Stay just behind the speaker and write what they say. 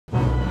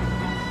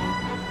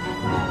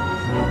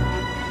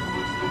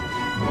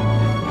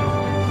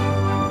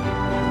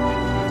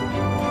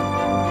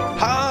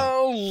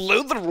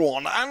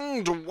everyone,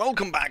 and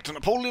welcome back to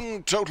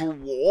Napoleon Total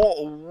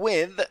War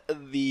with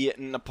the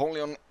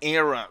Napoleon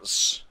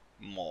Eras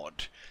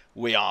mod.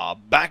 We are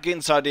back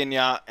in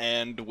Sardinia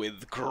and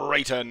with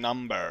greater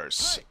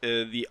numbers.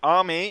 The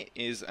army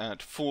is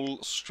at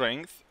full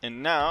strength,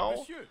 and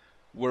now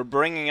we're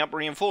bringing up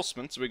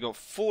reinforcements. We got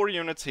 4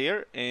 units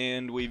here,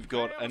 and we've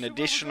got an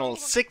additional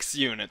 6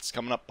 units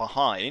coming up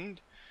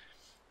behind.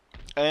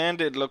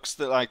 And it looks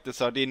like the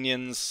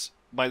Sardinians,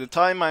 by the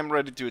time I'm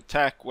ready to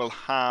attack, will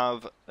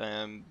have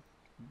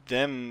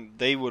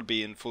they will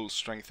be in full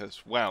strength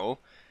as well.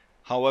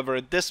 However,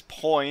 at this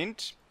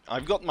point,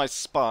 I've got my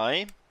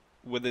spy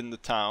within the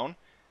town,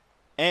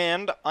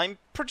 and I'm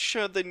pretty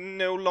sure they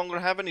no longer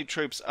have any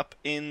troops up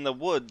in the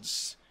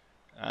woods.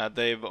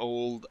 They've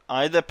all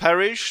either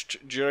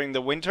perished during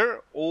the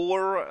winter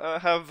or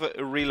have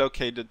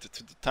relocated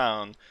to the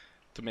town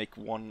to make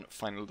one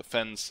final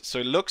defense. So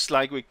it looks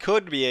like we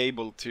could be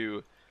able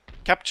to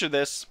capture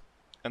this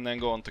and then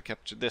go on to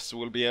capture this. So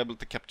we'll be able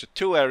to capture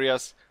 2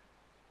 areas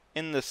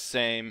in the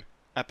same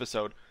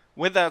episode.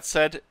 With that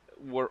said,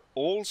 we're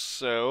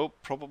also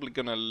probably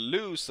gonna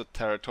lose the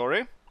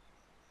territory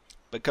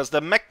because the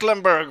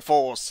Mecklenburg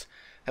force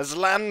has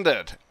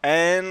landed,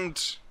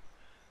 and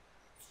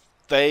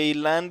they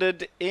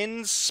landed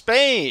in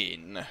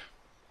Spain.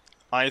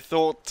 I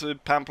thought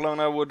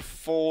Pamplona would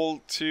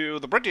fall to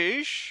the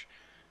British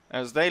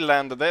as they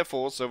landed their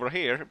force over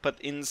here, but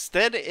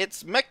instead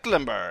it's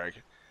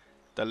Mecklenburg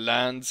that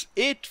lands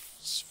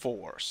its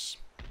force.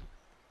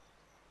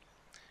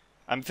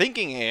 I'm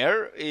thinking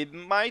here, it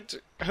might,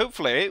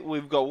 hopefully,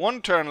 we've got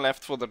 1 turn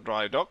left for the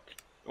dry dock.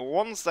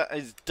 Once that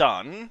is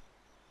done,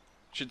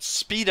 should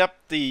speed up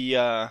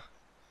the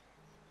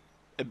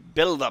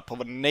build-up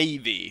of a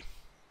navy.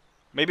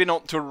 Maybe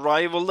not to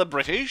rival the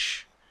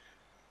British,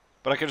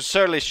 but I can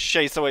certainly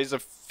chase away a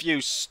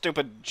few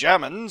stupid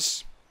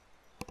Germans.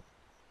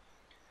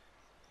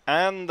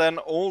 And then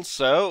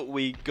also,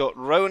 we got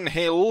Roan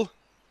Hill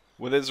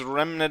with his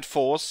remnant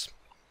force.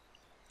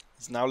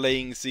 He's now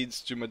laying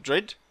siege to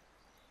Madrid.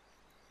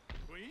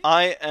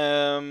 I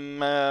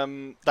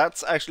am...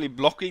 that's actually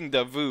blocking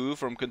Davout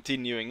from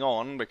continuing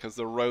on, because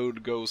the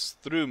road goes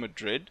through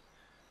Madrid.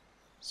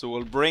 So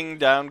we'll bring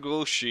down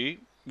Grouchy,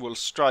 we'll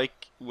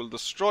strike, we'll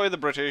destroy the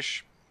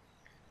British,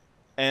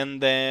 and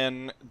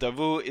then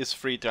Davout is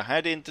free to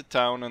head into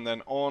town and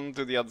then on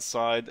to the other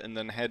side and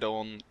then head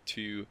on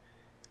to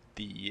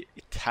the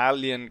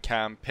Italian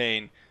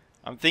campaign.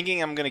 I'm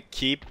thinking I'm gonna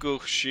keep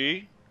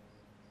Grouchy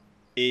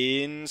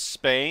in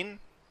Spain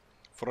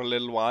for a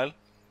little while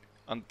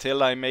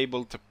until I'm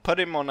able to put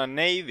him on a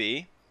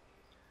navy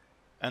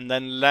and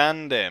then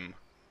land him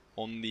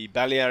on the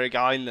Balearic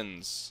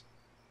Islands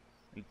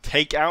and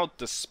take out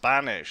the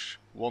Spanish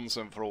once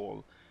and for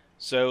all,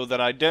 so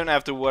that I don't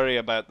have to worry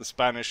about the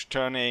Spanish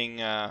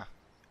turning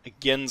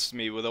against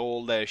me with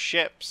all their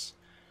ships.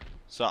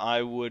 So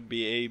I would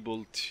be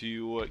able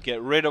to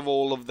get rid of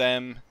all of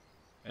them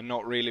and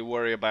not really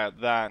worry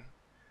about that.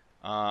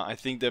 I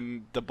think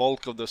the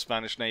bulk of the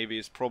Spanish Navy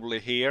is probably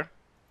here,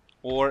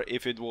 or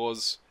if it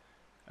was,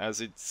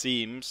 as it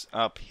seems,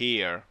 up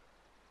here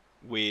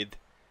with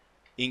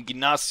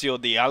Ignacio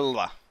de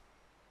Alva,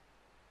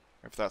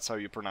 if that's how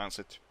you pronounce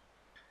it.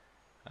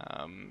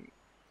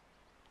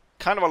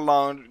 Kind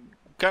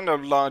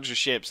of larger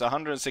ships,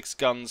 106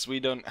 guns.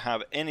 We don't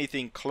have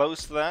anything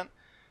close to that.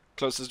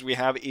 Closest we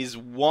have is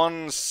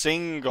 1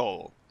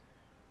 single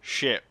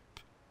ship,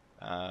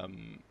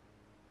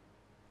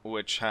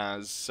 which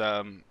has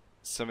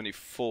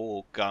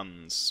 74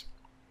 guns.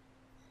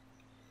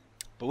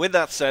 But with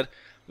that said,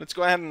 let's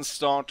go ahead and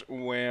start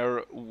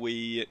where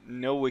we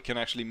know we can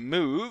actually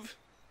move,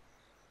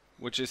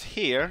 which is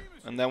here,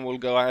 and then we'll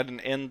go ahead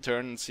and enter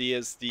and see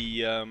as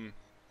the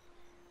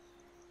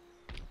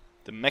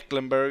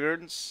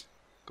Mecklenburgers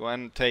go ahead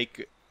and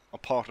take a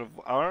part of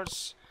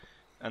ours,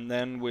 and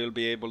then we'll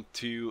be able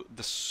to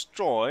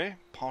destroy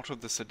part of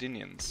the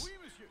Sardinians.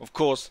 Of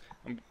course,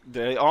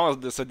 they are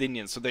the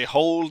Sardinians, so they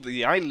hold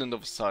the island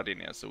of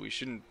Sardinia, so we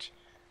shouldn't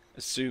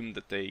assume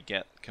that they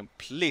get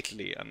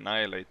completely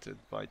annihilated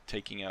by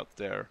taking out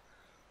their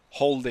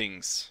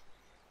holdings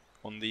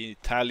on the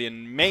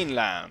Italian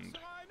mainland.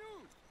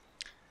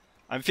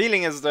 I'm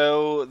feeling as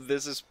though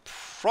this is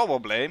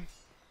probably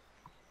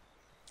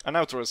an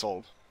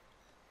auto-assault,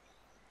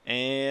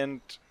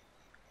 and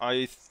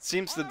it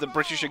seems that the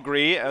British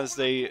agree as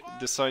they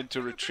decide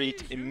to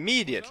retreat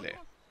immediately.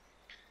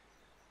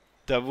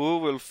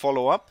 Davout will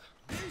follow up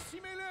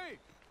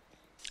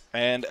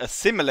and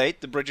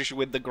assimilate the British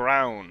with the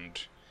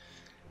ground.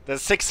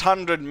 There's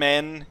 600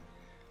 men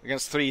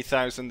against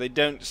 3,000. They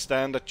don't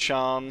stand a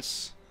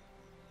chance.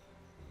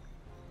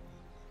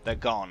 They're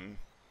gone.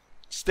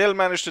 Still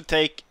managed to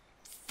take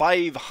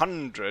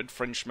 500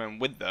 Frenchmen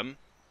with them.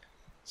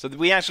 So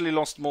we actually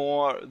lost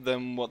more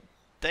than what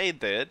they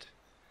did.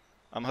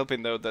 I'm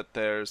hoping though that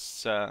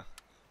there's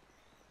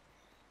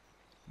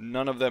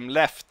none of them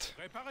left,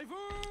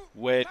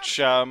 which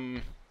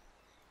I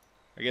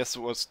guess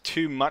was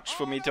too much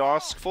for me to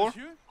ask for,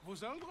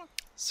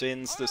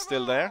 since they're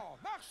still there.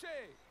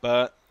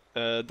 But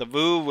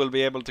Davu will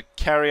be able to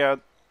carry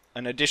out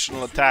an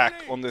additional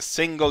attack on the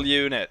single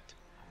unit,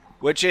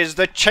 which is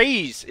the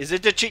cheese. Is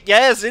it the cheese?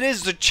 Yes, it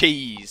is the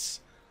cheese.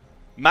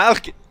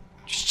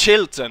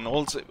 Chilton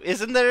also.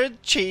 Isn't there a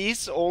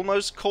cheese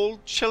almost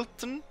called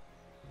Chilton?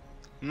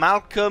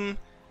 Malcolm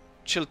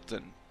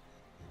Chilton.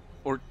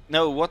 Or,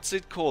 no, what's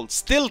it called?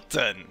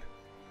 Stilton!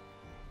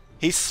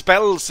 He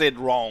spells it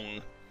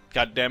wrong.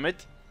 God damn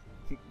it.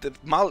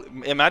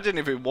 Imagine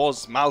if it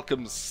was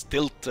Malcolm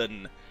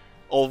Stilton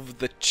of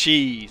the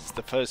cheese.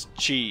 The first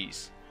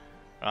cheese.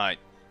 Right.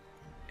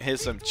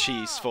 Here's some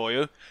cheese for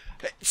you.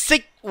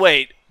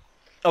 Wait.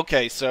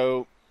 Okay,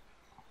 so...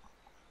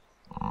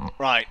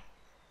 Right.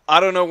 I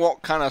don't know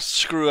what kind of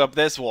screw up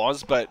this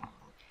was, but...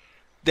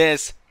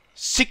 There's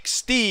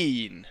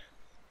 16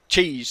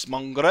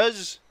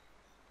 cheesemongers.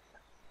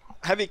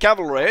 Heavy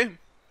cavalry.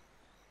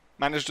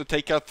 Managed to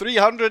take out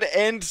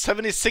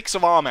 376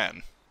 of our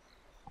men.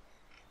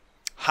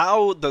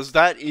 How does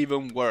that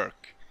even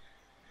work?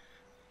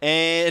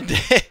 And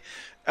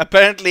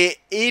apparently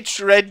each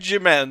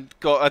regiment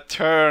got a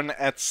turn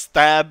at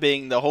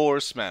stabbing the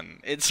horsemen.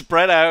 It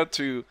spread out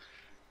to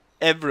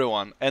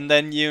everyone. And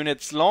then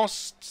units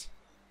lost.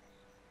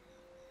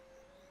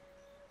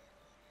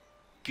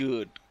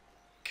 Good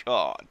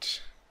God.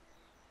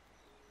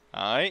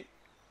 Alright.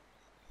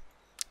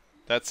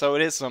 That's how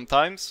it is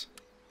sometimes.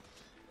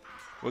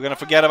 We're gonna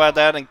forget about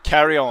that and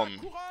carry on.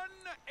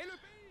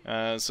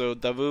 So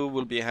Davu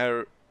will be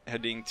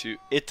heading to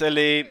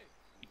Italy.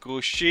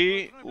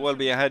 Grouchy will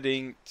be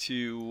heading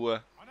to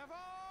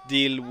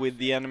deal with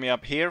the enemy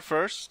up here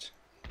first.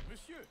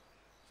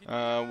 We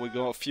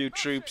got a few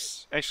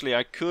troops. Actually,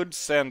 I could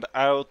send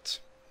out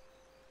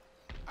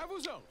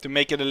to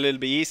make it a little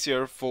bit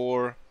easier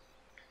for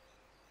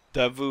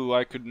Davu.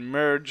 I could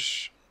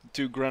merge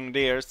 2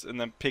 grenadiers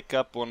and then pick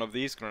up one of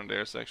these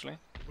grenadiers. Actually,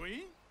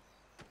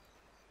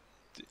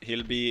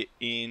 he'll be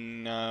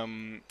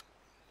in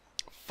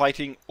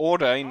fighting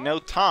order in no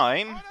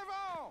time.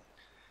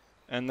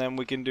 And then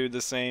we can do the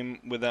same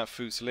with that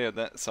Fusilier.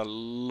 That's a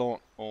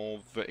lot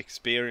of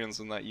experience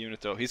on that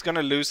unit though. He's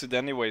gonna lose it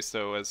anyways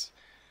though, as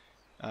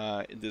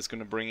it is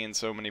gonna bring in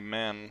so many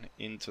men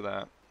into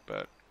that.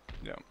 But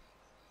yeah.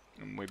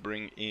 And we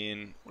bring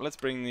in, let's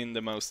bring in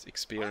the most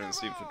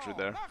experienced infantry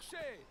there.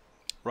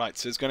 Right,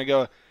 so it's gonna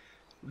go,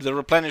 the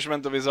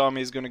replenishment of his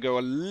army is gonna go a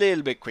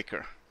little bit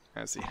quicker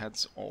as he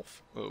heads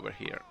off over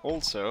here.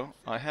 Also,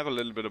 I have a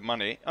little bit of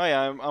money. Oh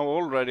yeah, I'm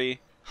already,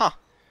 I've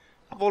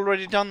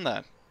already done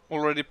that.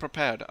 Already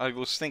prepared. I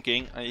was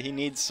thinking he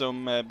needs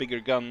some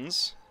bigger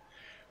guns.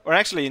 Or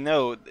actually,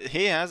 no,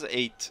 he has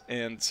 8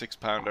 and 6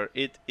 pounder.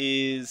 It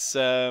is,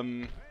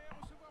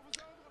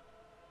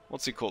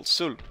 what's it called?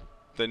 Sul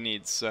that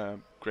needs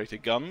greater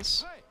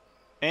guns.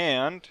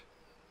 And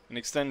an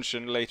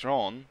extension later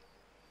on,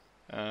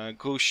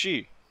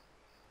 Grouchy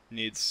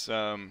needs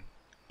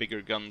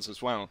bigger guns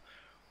as well.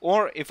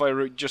 Or if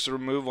I just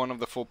remove one of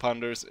the 4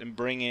 pounders and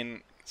bring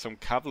in some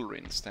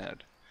cavalry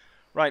instead.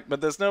 Right,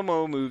 but there's no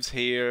more moves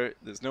here,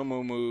 there's no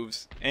more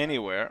moves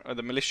anywhere, or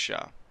the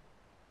militia.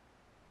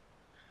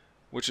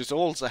 Which is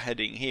also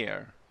heading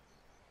here.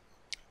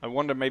 I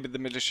wonder maybe the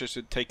militia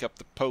should take up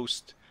the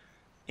post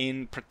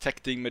in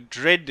protecting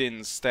Madrid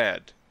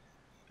instead.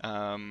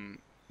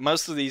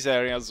 Most of these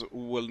areas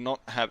will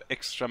not have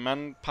extra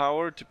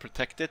manpower to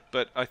protect it,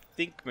 but I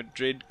think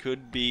Madrid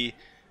could be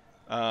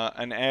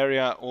an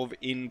area of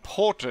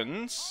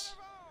importance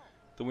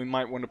that we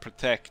might want to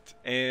protect.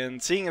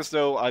 And seeing as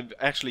though I've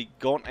actually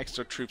got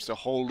extra troops to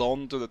hold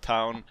on to the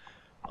town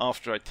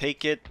after I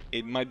take it,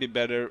 it might be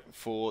better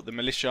for the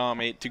militia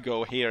army to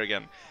go here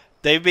again.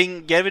 They've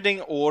been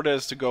getting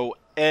orders to go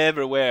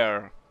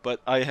everywhere,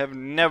 but I have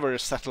never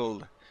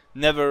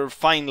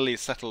finally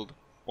settled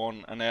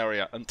on an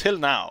area until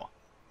now.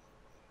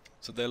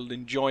 So they'll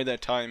enjoy their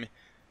time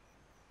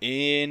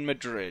in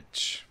Madrid.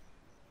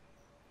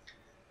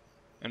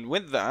 And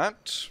with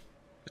that,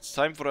 it's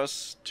time for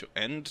us to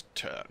end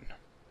turn.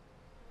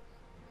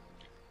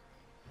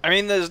 I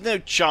mean, there's no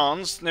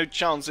chance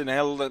in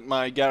hell that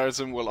my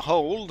garrison will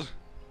hold.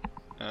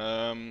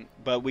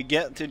 But we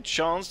get the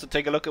chance to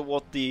take a look at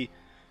what the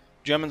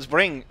Germans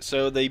bring.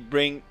 So they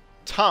bring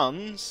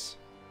tons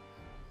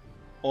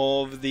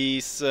of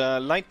these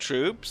light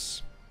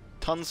troops,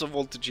 tons of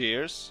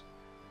voltigeurs,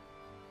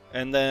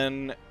 and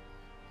then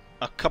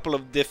a couple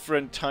of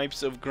different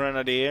types of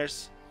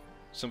grenadiers,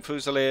 some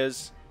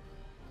fusiliers,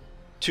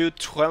 2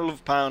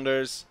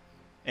 12-pounders,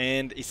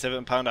 and a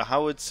 7-pounder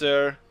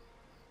howitzer,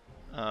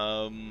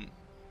 2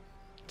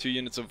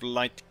 units of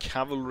light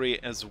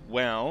cavalry as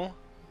well.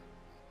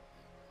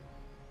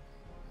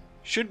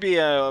 Should be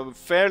a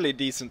fairly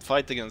decent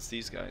fight against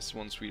these guys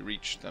once we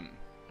reach them.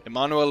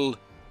 Emmanuel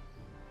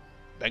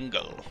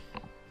Bengal.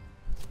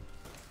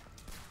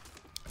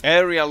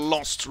 Area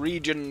lost,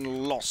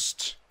 region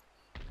lost.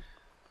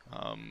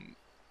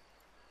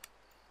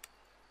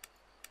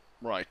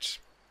 Right.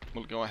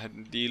 We'll go ahead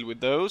and deal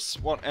with those.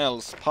 What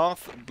else?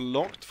 Path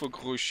blocked for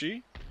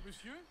Grouchy.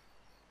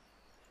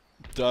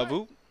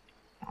 Davu.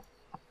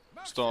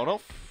 Start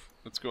off.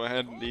 Let's go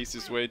ahead. The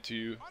easiest way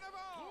to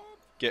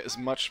get as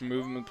much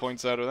movement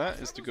points out of that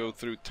is to go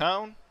through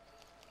town.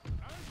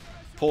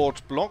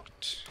 Port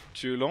blocked,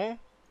 Toulon,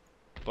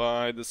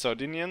 by the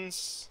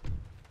Sardinians.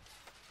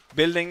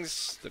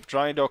 Buildings, the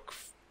dry dock,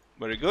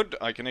 very good.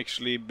 I can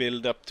actually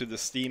build up to the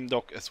steam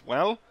dock as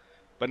well.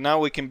 But now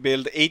we can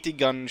build 80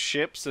 gun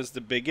ships as the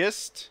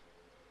biggest.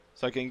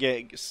 So I can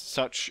get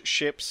such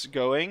ships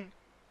going.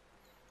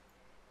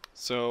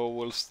 So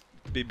we'll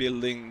be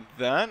building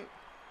that.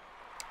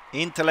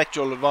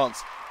 Intellectual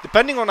advance.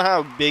 Depending on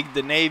how big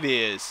the navy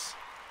is,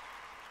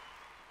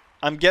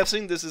 I'm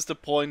guessing this is the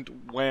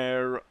point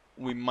where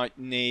we might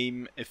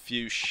name a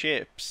few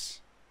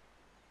ships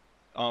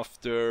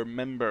after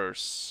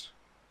members.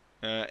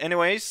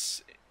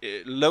 Anyways,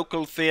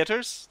 local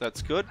theaters,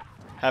 that's good.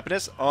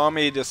 Happiness,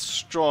 army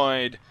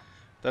destroyed.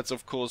 That's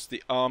of course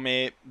the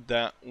army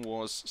that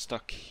was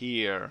stuck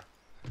here.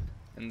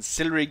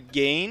 Ancillary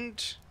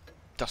gained,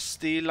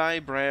 dusty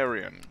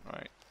librarian,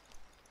 right.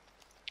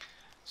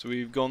 So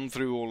we've gone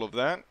through all of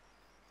that.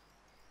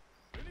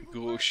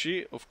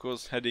 Grouchy, of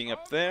course, heading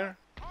up there.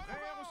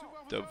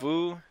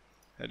 Davout,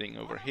 heading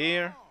over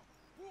here.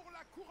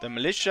 The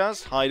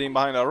militias, hiding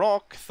behind a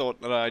rock, thought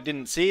that I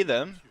didn't see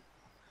them.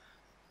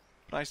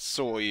 But I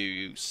saw you,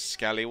 you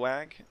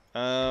scallywag.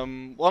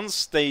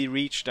 Once they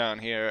reach down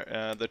here,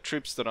 the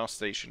troops that are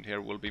stationed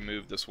here will be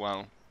moved as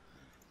well.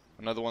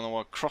 Another one of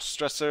our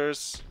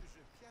cross-dressers.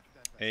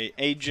 A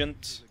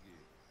agent.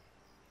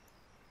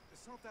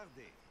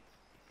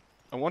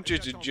 I want you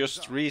to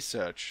just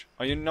research.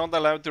 Are you not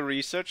allowed to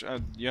research?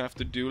 You have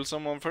to duel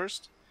someone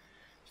first?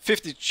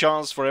 50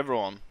 chance for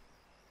everyone.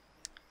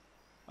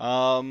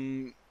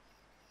 Well,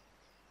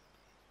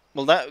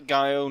 that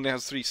guy only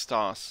has 3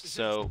 stars,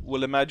 so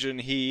we'll imagine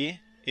he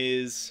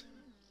is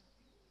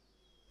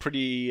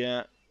pretty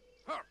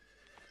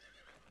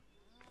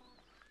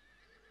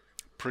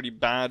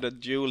bad at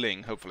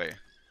dueling, hopefully.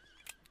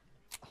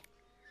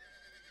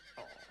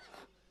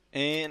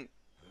 And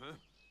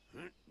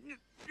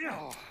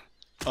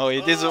oh,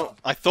 it is.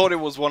 I thought it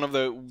was one of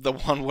the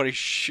one where he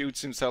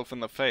shoots himself in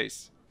the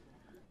face.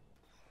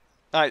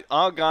 Alright,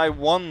 our guy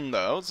won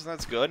though, so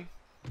that's good.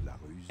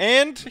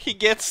 And he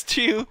gets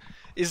to.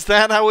 Is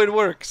that how it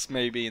works?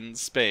 Maybe in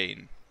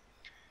Spain,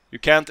 you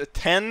can't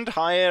attend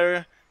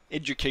higher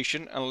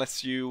education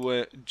unless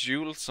you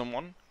duel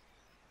someone.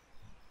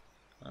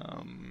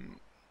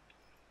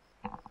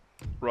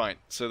 Right,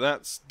 so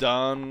that's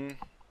done.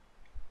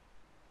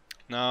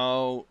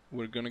 Now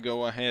we're gonna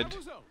go ahead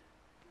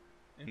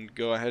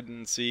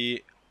and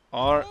see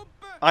our.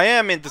 I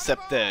am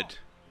intercepted.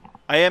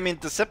 I am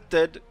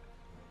intercepted,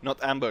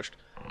 not ambushed.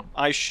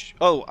 I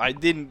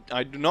do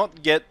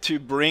not get to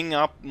bring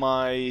up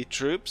my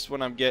troops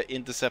when I get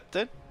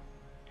intercepted.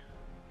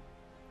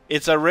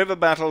 It's a river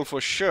battle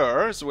for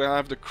sure, so we'll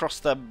have to cross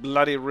that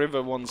bloody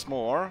river once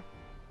more.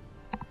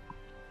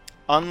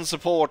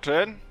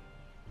 Unsupported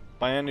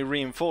by any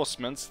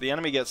reinforcements. The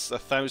enemy gets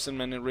 1,000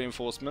 men in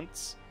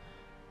reinforcements.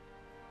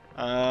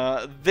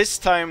 This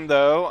time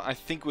though, I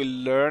think we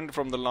learned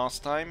from the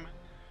last time,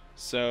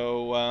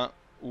 so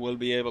we'll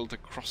be able to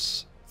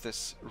cross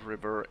this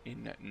river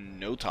in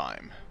no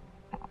time.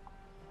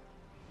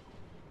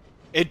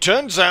 It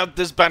turns out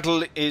this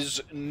battle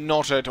is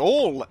not at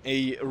all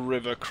a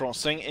river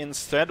crossing.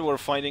 Instead, we're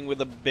fighting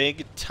with a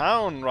big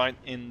town right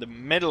in the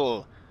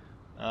middle.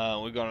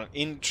 We've got an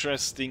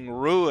interesting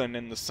ruin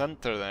in the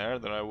center there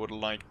that I would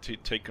like to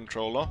take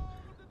control of.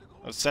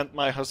 I've sent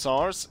my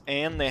hussars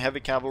and the heavy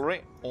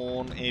cavalry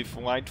on a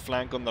right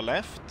flank on the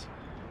left.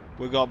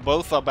 We've got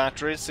both our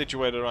batteries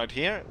situated right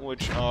here,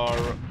 which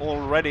are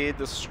already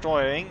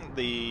destroying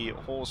the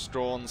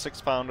horse-drawn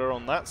 6-pounder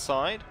on that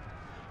side.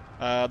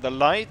 The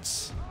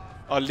lights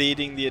are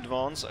leading the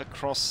advance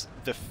across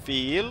the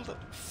field,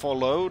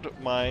 followed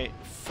by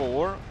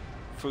 4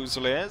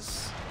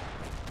 fusiliers,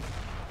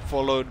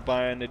 followed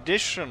by an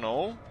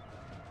additional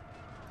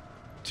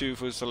 2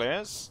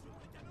 fusiliers.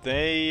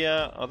 They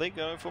are they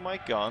going for my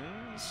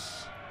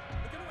guns?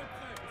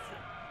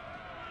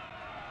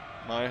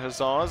 My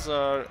hussars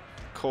are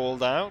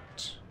called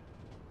out.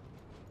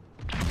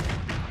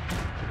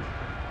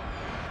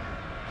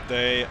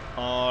 They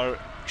are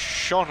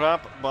shot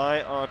up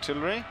by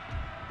artillery,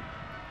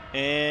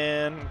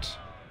 and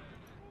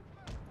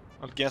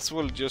I guess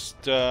we'll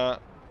just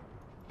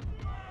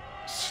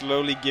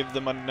slowly give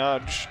them a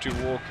nudge to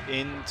walk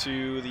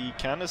into the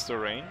canister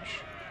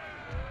range.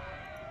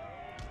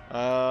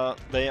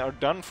 They are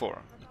done for.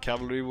 The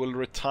cavalry will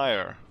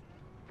retire.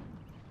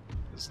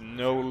 There's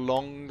no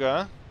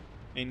longer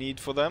a need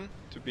for them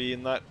to be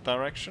in that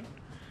direction.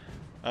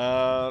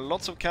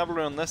 Lots of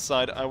cavalry on this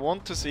side. I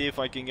want to see if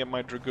I can get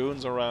my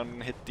dragoons around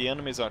and hit the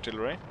enemy's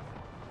artillery.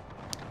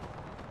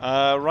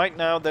 Right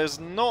now there's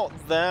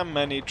not that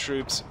many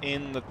troops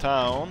in the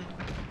town.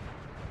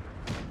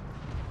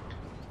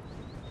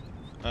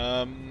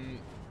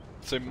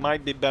 So it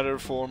might be better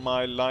for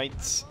my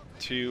lights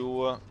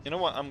to... you know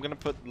what, I'm gonna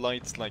put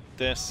lights like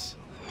this.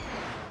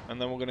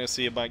 And then we're gonna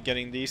see about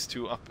getting these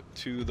 2 up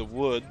to the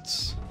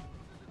woods.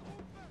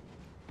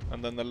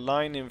 And then the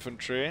line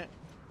infantry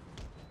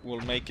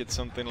will make it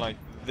something like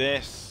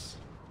this.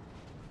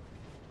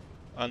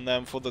 And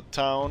then for the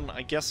town,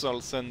 I guess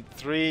I'll send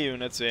 3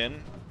 units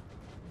in.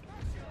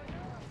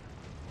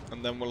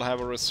 And then we'll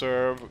have a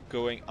reserve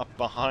going up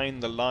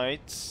behind the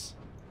lights.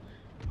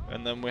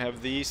 And then we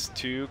have these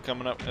 2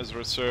 coming up as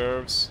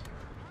reserves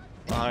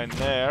behind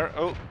there.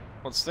 Oh,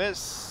 what's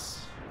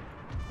this?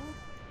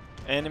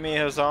 Enemy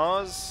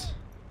hussars.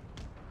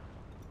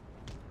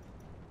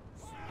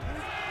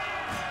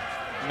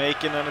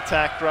 Making an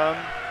attack run.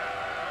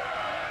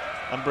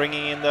 I'm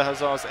bringing in the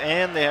hussars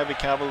and the heavy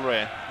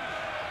cavalry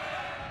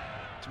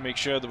to make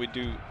sure that we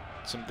do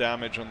some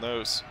damage on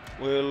those.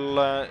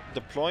 We'll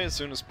deploy as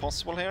soon as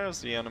possible here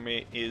as the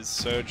enemy is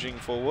surging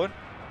forward.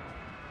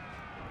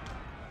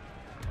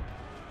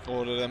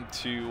 Order them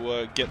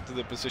to get to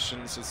the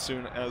positions as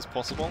soon as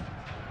possible.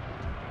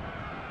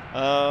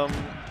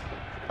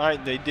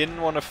 Alright, they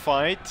didn't want to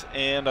fight,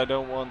 and I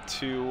don't want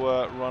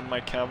to run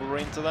my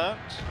cavalry into that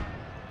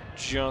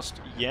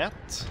just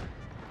yet.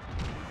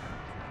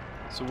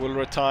 So we'll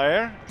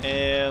retire,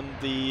 and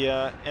the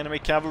enemy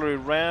cavalry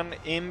ran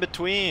in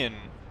between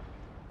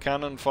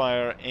cannon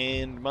fire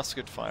and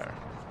musket fire.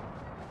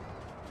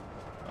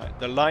 Right,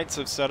 the lights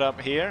have set up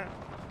here.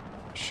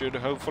 Should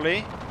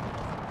hopefully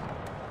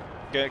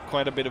get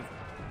quite a bit of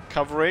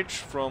coverage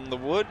from the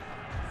wood.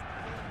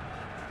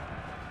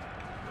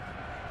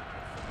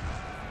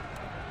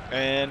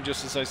 And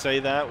just as I say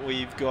that,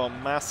 we've got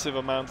massive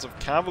amounts of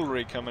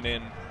cavalry coming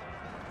in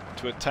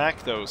to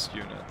attack those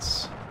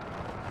units.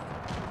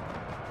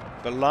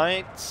 The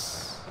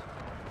lights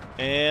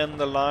and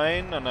the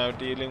line are now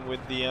dealing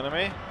with the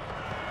enemy.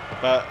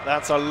 But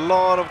that's a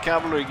lot of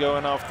cavalry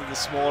going after the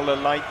smaller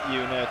light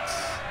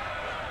units.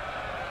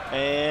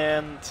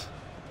 And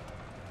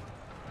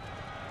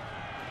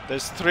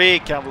there's 3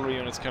 cavalry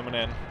units coming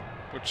in,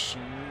 which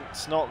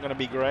is not going to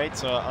be great.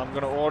 So I'm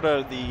going to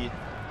order the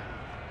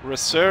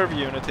reserve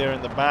unit here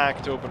in the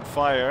back to open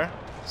fire.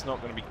 It's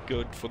not going to be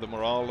good for the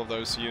morale of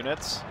those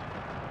units.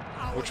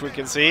 Which we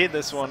can see,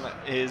 this one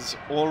is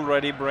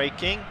already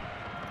breaking.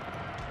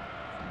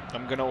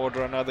 I'm going to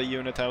order another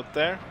unit out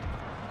there.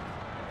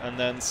 And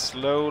then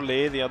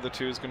slowly the other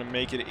 2 is going to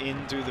make it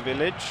into the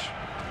village.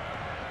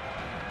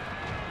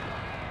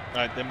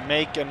 Right, they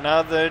make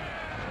another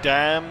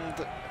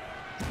damned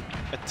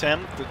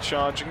attempt at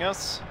charging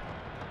us.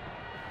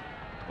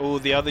 Oh,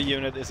 the other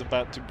unit is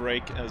about to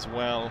break as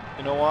well.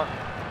 You know what?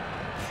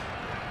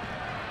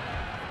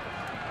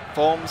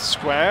 Form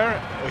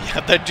square. Oh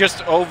yeah, they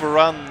just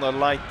overrun the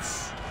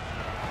lights.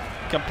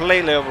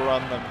 Completely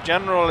overrun them.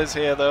 General is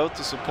here though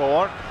to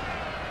support.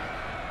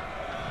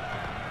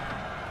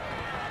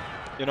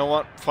 You know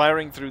what?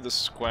 Firing through the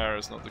square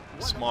is not the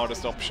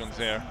smartest options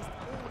here.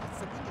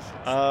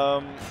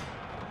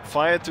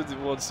 Fire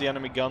towards the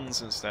enemy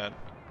guns instead.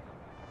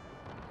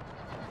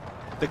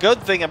 The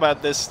good thing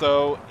about this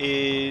though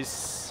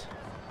is,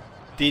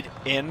 did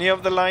any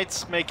of the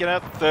lights make it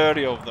out?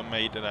 30 of them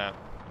made it out.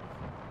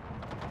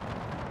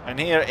 And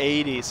here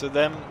 80, so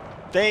then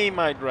they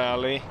might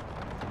rally,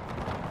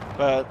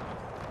 but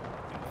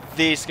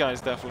these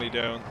guys definitely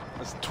don't.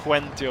 There's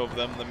 20 of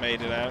them that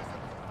made it out.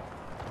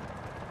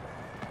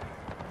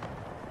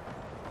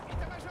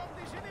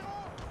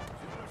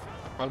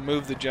 I'll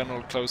move the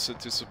general closer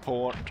to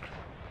support.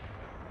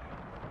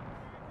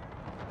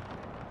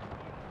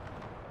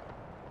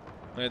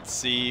 Let's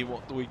see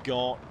what we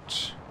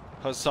got.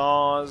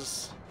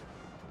 Hussars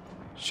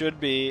should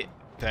be...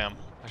 Damn.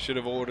 I should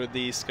have ordered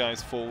these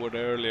guys forward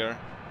earlier.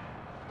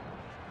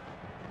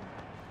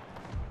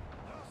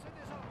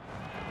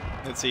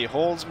 Let's see,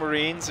 Hall's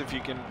Marines, if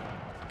you can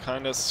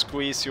kind of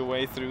squeeze your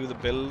way through the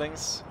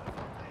buildings.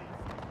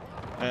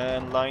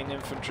 And line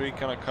infantry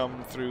kind of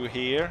come through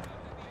here.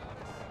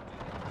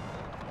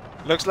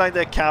 Looks like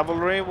their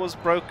cavalry was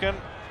broken.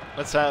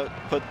 Let's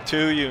put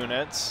 2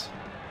 units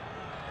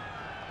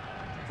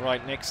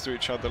right next to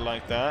each other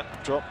like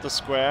that. Drop the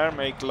square,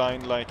 make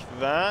line like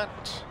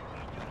that.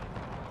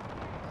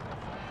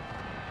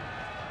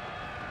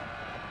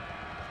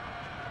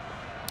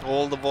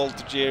 All the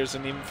voltigeurs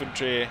and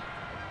infantry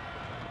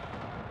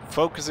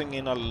focusing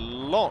in a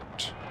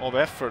lot of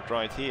effort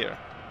right here.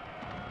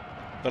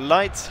 The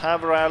lights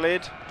have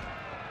rallied.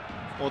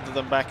 Order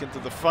them back into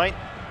the fight.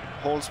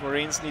 Hall's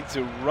Marines need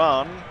to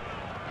run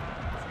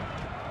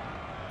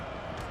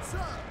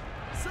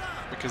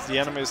because the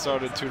enemy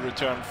started to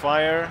return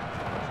fire.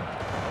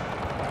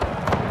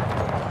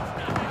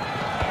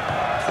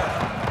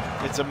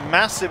 It's a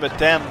massive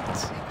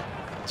attempt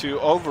to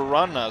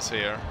overrun us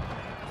here.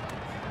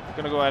 I'm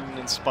gonna go ahead and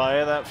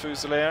inspire that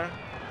Fusilier.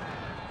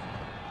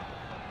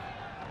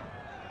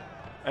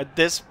 At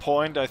this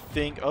point, I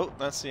think... Oh,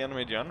 that's the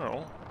enemy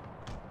general.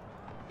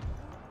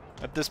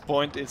 At this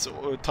point, it's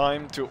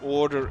time to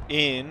order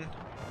in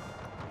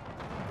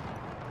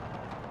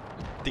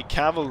the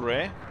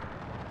cavalry.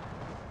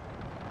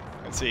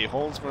 Let's see,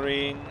 Hall's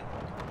Marine.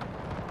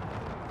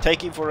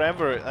 Taking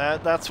forever.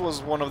 That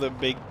was one of the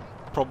big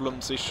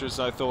problems, issues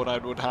I thought I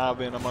would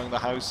have in among the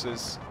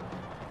houses.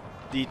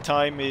 The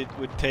time it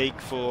would take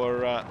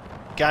for...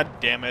 God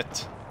damn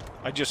it.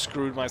 I just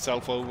screwed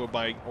myself over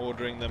by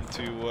ordering them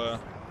to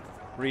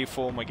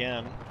reform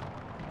again.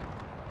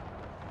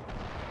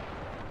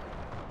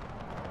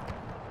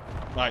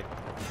 Right.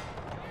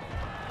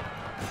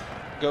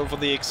 Go for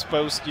the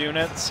exposed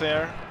units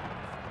here.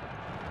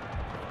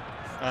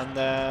 And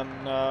then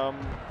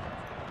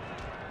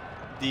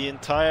the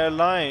entire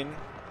line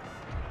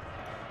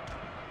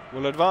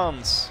will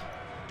advance.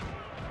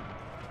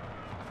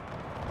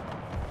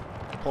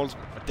 Hall's...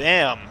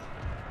 Damn!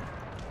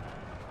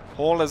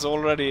 Hall has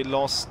already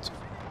lost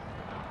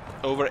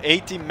over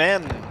 80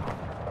 men.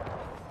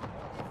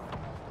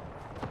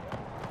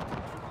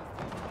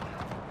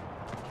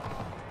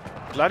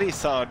 Bloody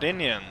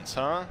Sardinians,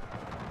 huh?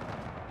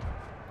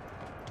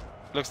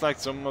 Looks like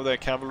some of their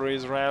cavalry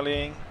is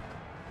rallying.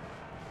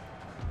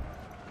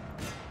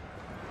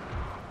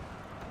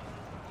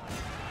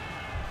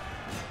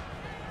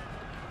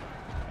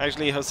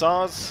 Actually,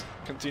 Hussars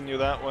continue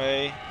that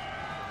way.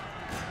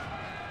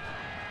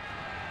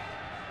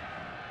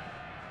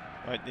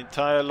 Right, the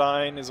entire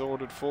line is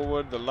ordered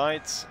forward. The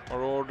lights are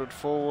ordered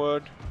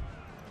forward.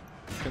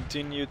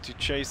 Continue to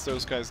chase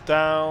those guys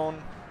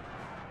down.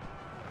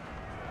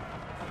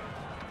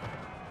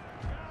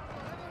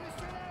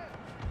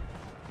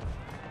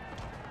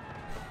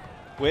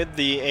 With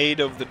the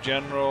aid of the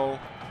general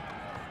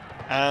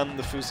and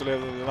the Fusilier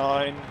of the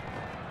line,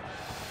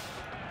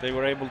 they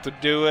were able to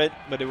do it,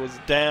 but it was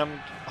a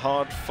damned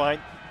hard fight.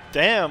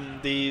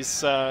 Damn,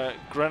 these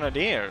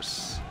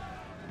grenadiers.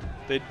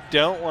 They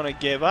don't want to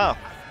give up.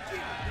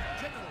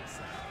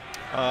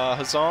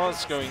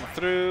 Hussars going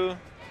through.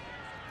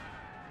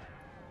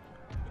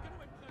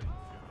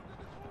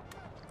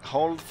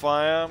 Hold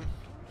fire.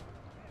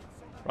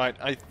 Right,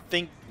 I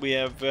think we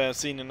have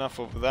seen enough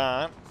of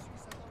that.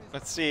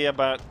 Let's see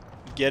about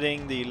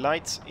getting the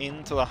lights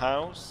into the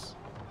house.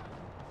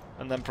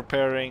 And then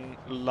preparing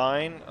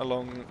line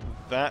along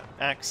that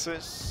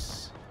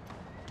axis.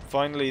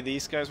 Finally,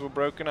 these guys were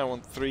broken. I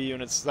want 3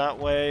 units that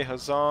way.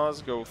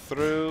 Hussars, go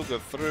through, go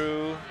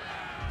through.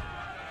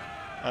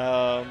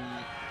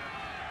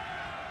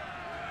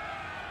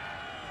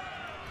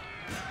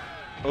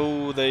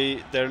 Oh,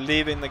 they're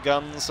leaving the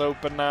guns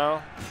open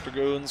now.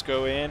 Dragoons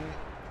go in.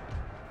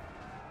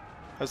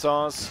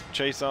 Hussars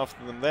chase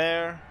after them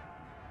there.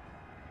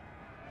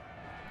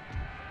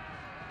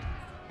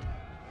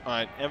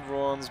 Alright,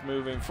 everyone's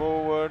moving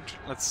forward.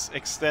 Let's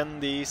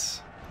extend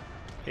these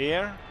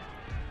here.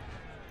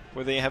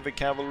 With the heavy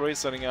cavalry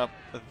setting up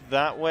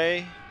that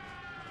way.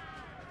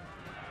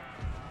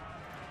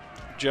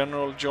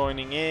 General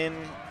joining in.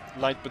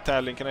 Light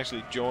battalion can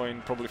actually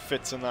join, probably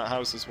fits in that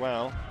house as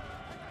well.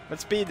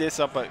 Let's speed this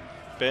up a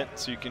bit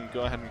so you can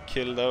go ahead and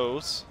kill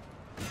those.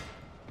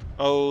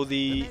 Oh,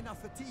 the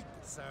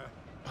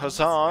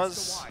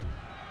Hussars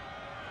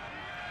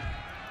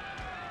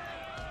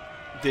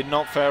did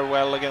not fare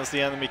well against the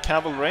enemy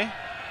cavalry,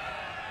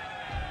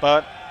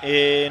 but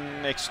in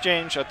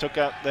exchange I took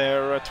out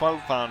their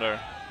 12-pounder.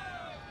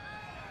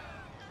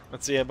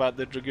 Let's see about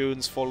the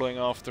Dragoons following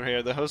after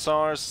here. The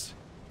Hussars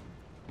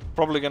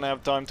probably gonna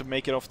have time to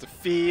make it off the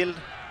field,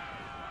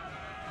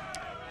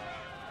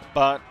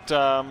 but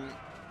I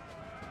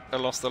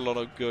lost a lot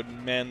of good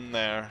men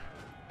there.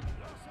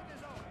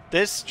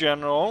 This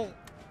general,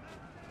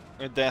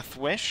 a Death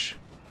Wish,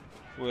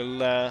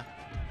 will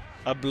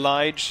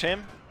oblige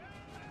him,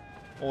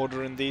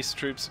 ordering these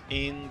troops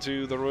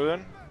into the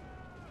ruin.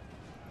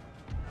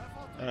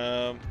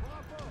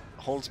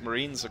 Hall's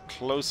Marines are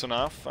close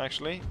enough,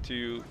 actually,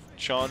 to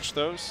charge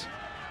those.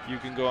 You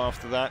can go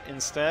after that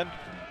instead.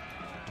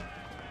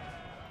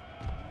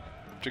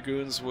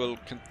 Dragoons will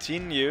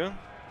continue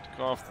to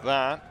go after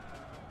that.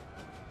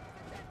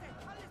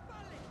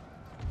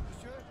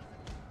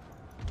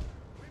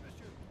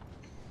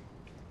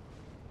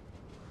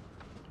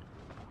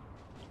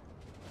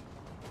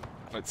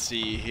 Let's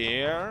see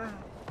here.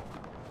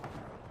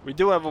 We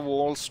do have a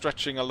wall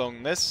stretching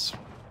along this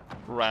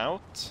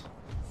route,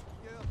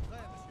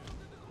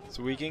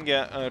 so we can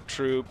get our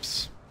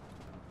troops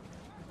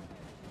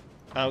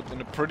out in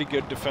a pretty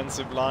good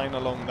defensive line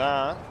along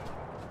that.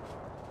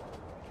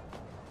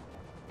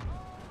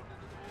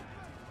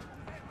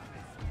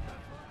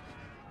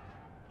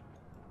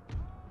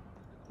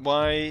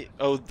 Why?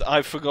 Oh,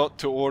 I forgot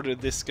to order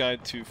this guy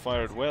to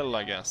fire at will,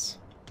 I guess.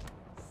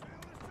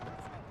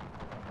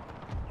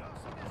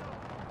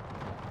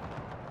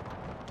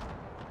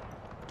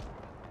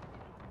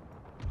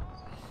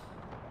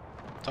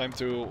 Time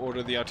to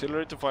order the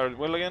artillery to fire at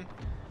will again.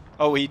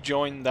 Oh, he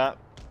joined the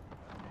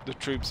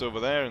troops over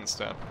there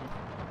instead.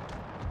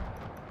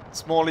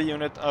 Smaller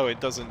unit. Oh, it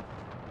doesn't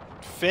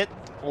fit,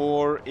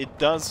 or it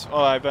does.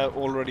 Oh, I've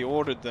already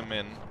ordered them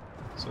in,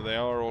 so they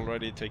are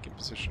already taking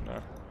position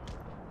now.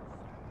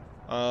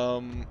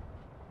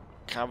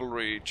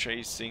 Cavalry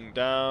chasing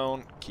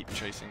down. Keep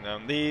chasing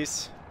down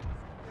these.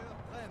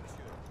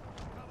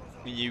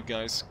 You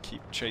guys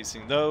keep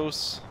chasing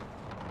those.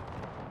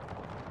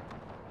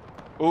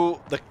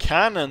 Oh, the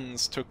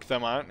cannons took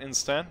them out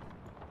instead.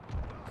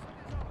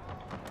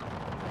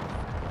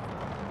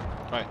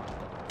 Right,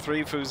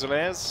 3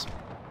 Fusiliers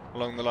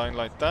along the line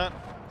like that.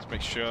 Let's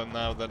make sure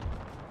now that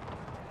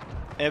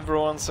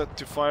everyone's set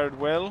to fire at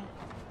will,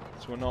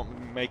 so we're not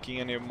making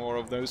any more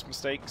of those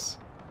mistakes.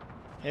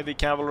 Heavy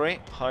cavalry,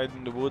 hide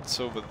in the woods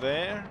over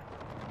there.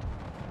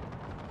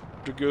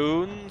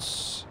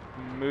 Dragoons,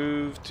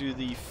 move to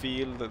the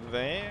field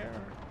there.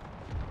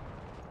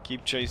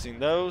 Keep chasing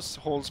those.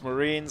 Hall's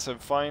Marines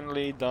have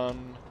finally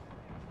done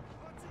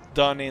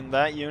in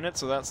that unit,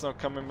 so that's not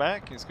coming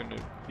back. He's going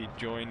to be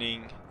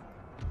joining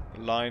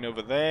the line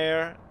over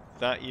there.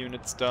 That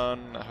unit's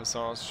done.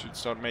 Hussars should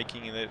start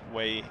making their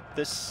way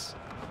this.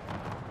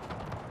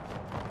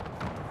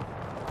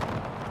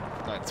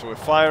 Right, so we're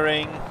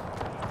firing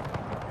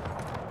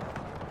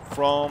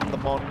from the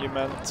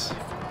monument.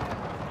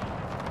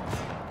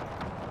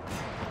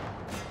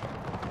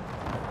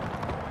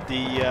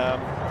 The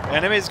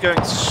enemy is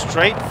going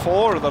straight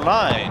for the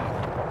line.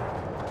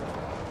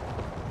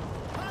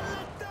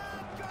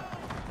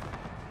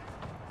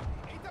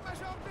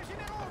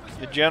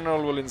 The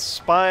general will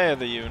inspire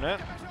the unit.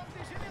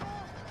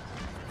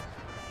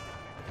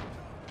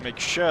 Make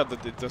sure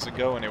that it doesn't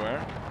go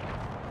anywhere.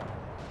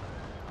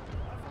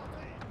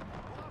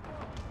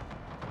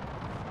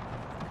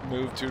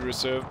 Move to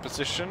reserve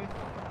position.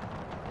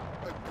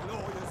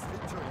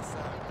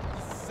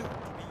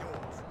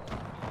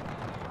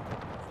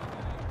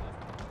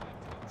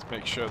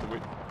 Make sure that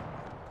we're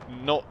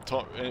not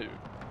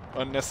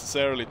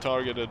unnecessarily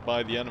targeted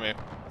by the enemy.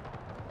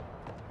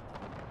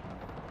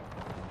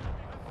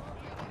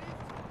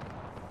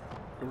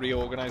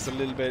 Reorganize a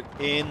little bit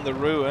in the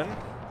ruin,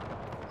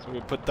 so we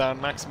put down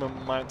maximum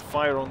amount of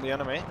fire on the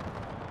enemy.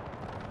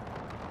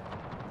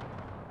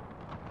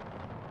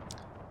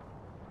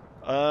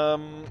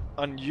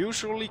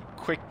 Unusually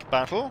quick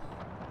battle,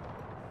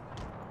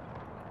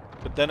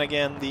 but then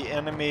again the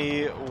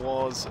enemy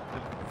was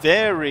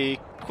very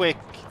quick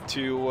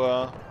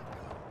to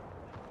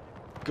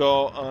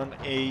go on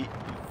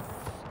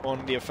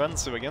the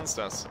offensive against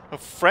us.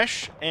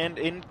 Fresh and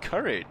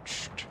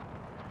encouraged.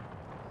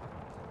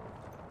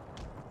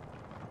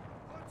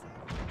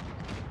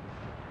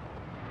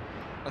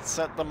 Let's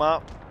set them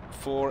up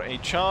for a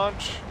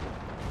charge.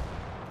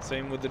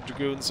 Same with the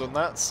dragoons on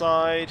that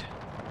side.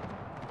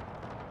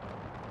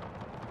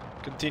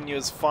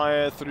 Continuous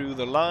fire through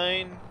the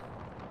line.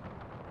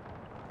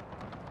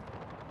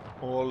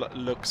 All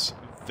looks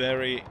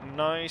very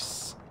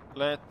nice.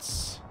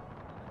 Let's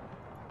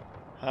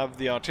have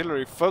the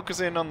artillery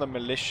focus in on the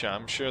militia.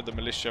 I'm sure the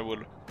militia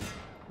will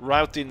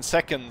rout in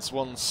seconds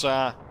once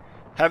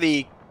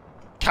heavy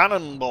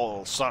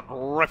cannonballs start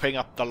ripping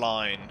up the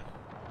line.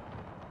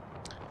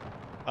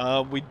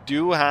 We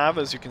do have,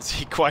 as you can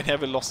see, quite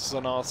heavy losses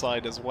on our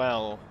side as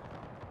well,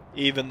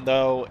 even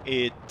though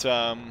it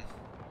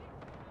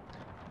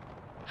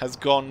has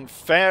gone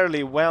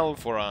fairly well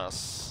for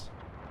us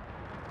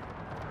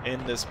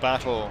in this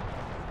battle.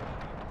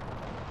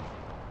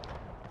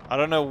 I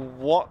don't know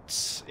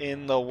what's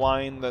in the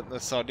wine that the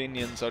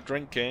Sardinians are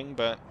drinking,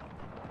 but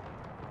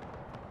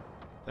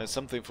there's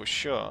something for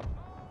sure.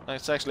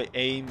 Let's actually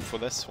aim for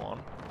this one.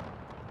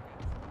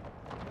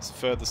 It's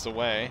furthest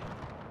away.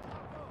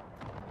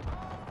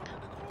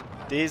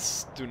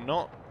 These do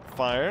not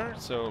fire,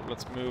 so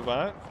let's move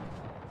out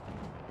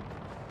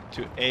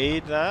to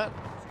aid that,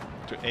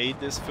 to aid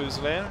this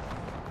Fusilier.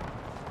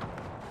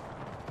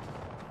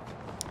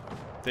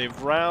 They've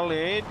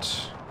rallied.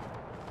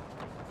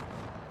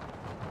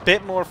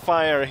 Bit more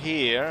fire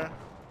here,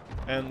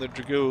 and the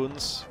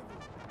Dragoons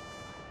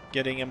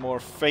getting a more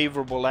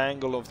favorable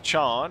angle of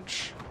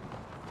charge,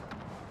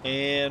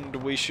 and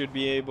we should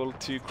be able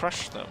to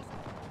crush them.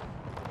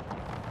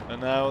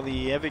 And now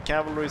the heavy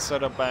cavalry is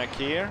set up back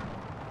here.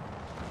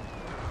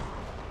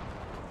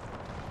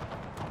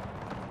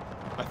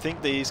 I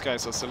think these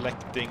guys are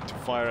selecting to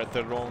fire at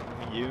the wrong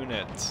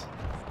unit.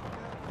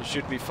 They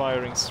should be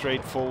firing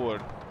straight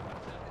forward.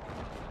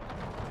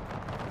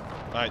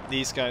 Right,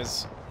 these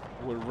guys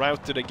were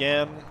routed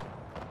again.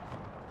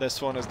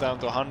 This one is down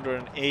to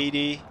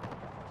 180.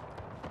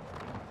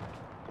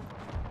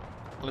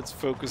 Let's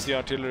focus the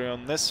artillery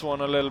on this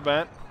one a little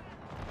bit.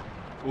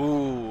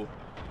 Ooh,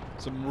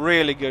 some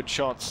really good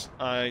shots.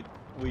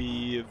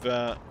 We've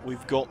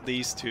got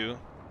these two.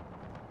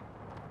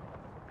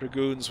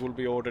 Dragoons will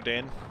be ordered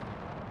in.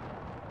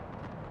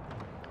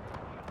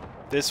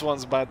 This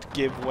one's about to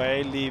give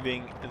way,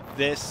 leaving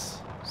this,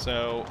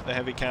 so the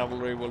heavy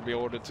cavalry will be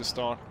ordered to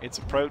start its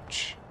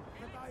approach.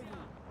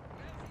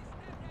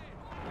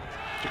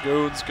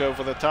 Dragoons go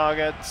for the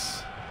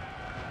targets.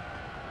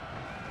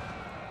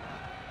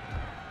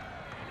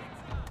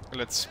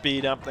 Let's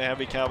speed up the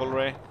heavy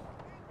cavalry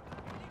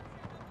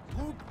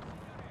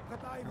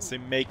as they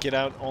make it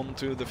out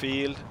onto the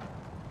field.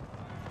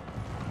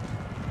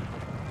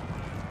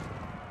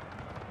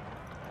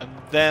 And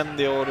then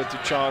the order to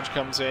charge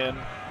comes in.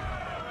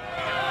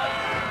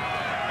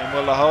 And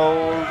we'll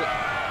hold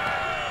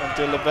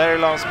until the very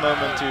last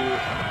moment to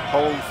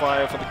hold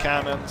fire for the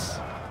cannons.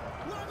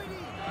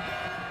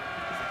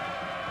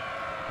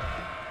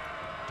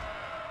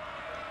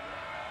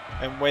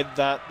 And with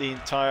that, the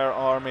entire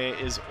army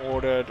is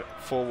ordered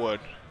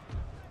forward.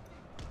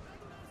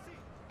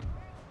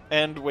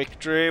 And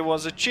victory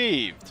was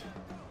achieved.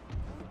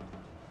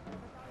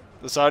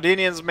 The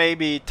Sardinians may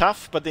be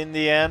tough, but in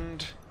the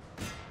end,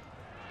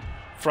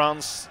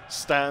 France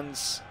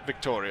stands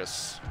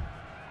victorious.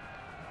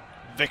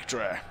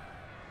 Victory.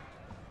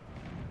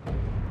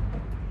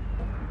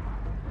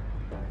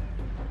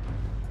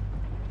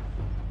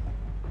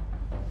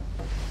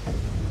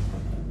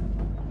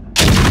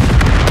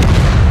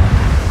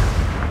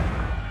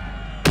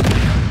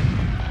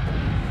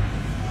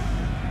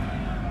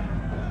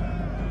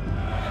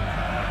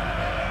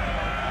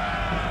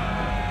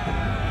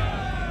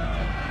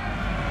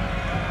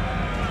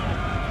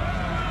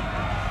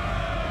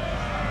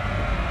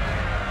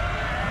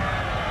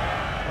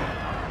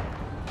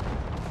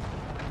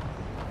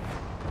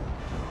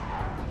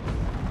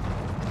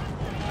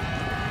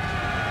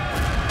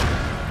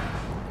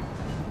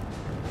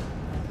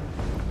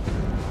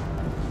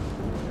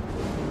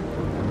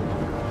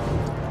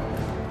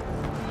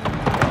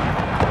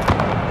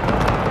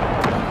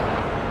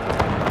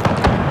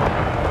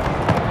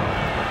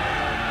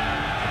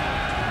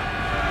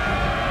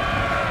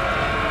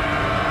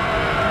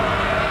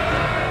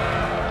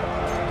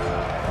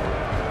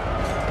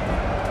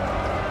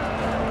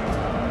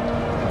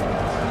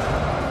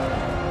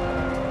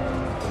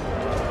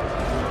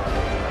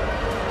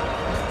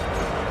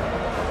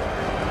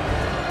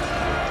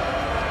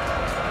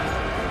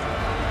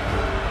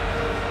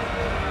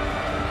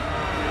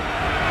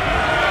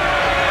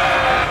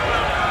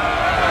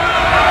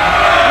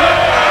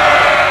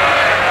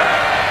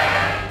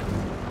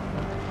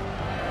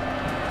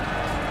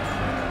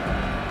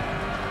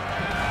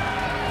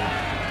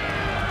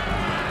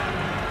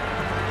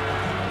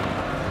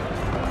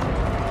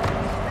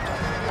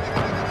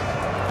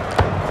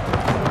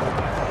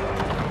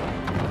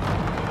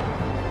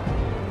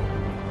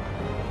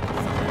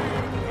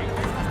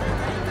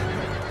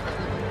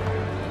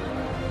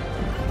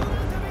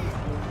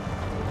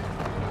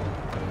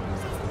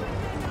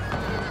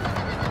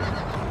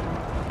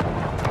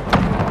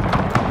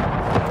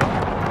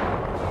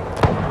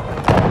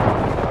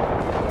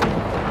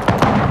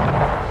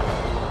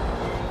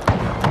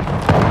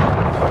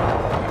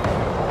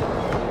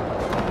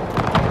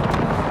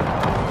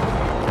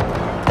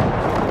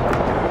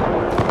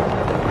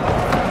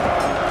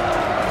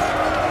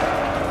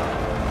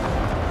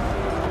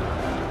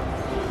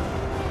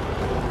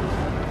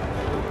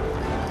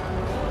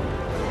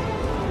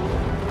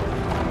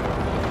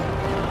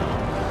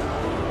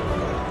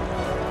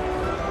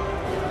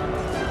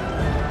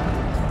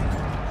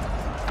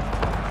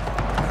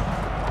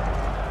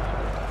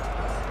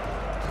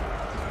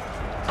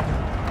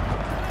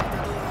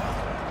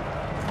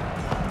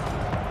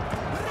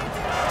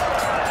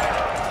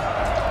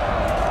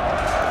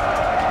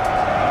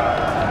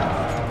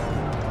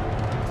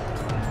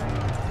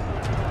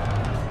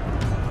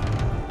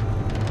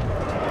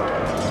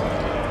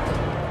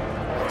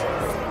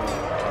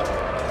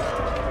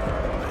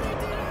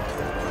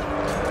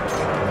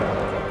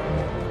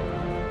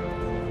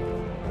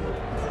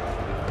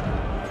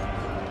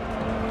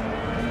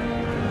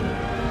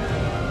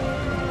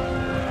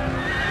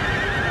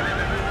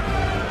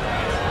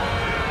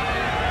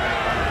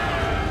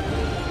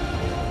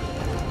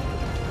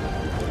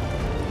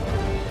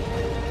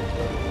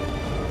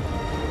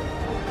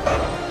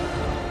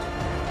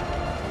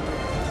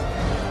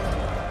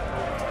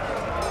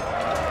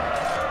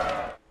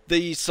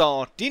 The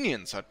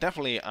Sardinians are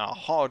definitely a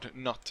hard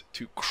nut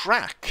to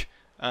crack,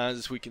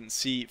 as we can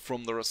see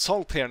from the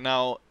result here.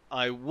 Now,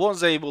 I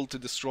was able to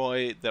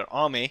destroy their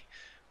army,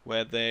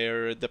 where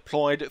they're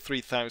deployed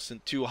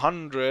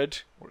 3,200,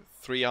 or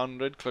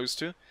 300, close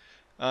to,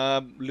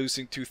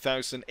 losing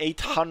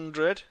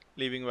 2,800,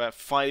 leaving about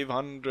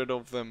 500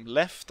 of them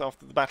left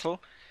after the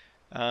battle.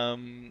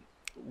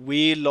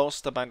 We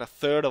lost about a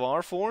third of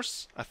our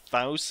force,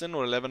 1,000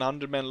 or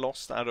 1,100 men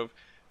lost out of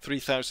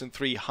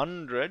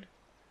 3,300.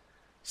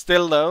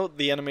 Still though,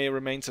 the enemy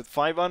remains at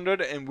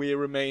 500 and we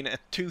remain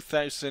at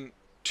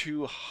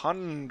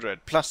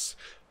 2,200. Plus,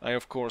 I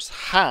of course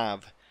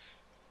have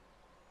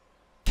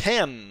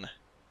 10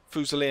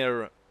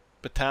 Fusilier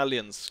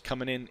battalions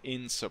coming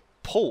in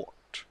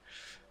support.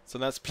 So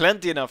that's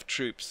plenty enough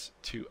troops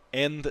to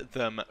end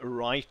them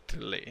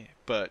rightly.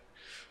 But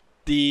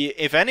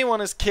if anyone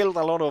has killed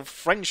a lot of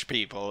French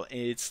people,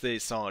 it's the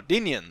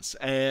Sardinians.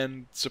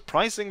 And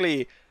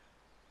surprisingly,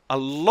 a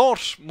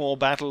lot more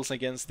battles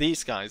against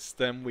these guys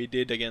than we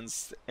did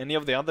against any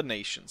of the other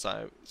nations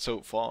so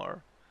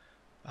far.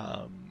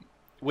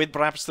 With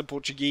perhaps the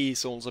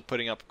Portuguese also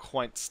putting up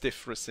quite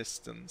stiff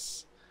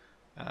resistance.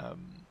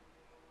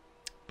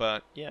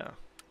 But yeah,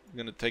 I'm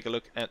going to take a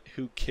look at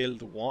who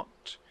killed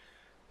what.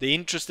 The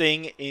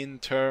interesting in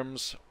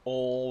terms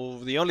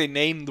of the only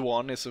named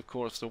one is of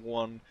course the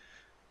one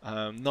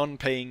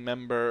non-paying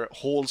member,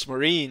 Hall's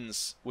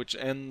Marines, which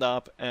end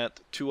up at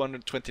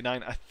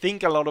 229. I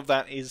think a lot of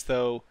that is,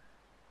 though,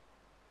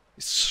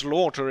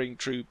 slaughtering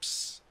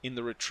troops in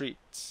the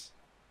retreats.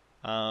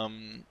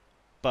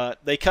 But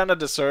they kind of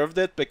deserved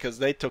it because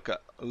they took a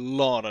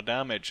lot of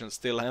damage and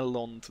still held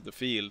on to the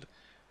field.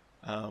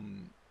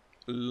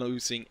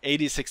 Losing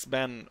 86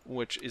 men,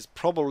 which is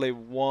probably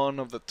one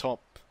of the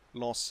top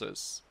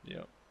losses.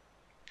 Yeah.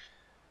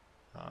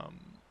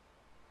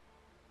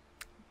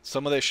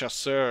 Some of the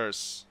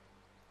chasseurs.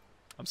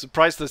 I'm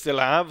surprised they still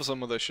have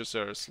some of the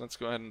chasseurs. Let's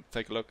go ahead and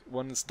take a look.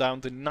 One is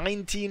down to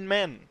 19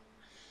 men.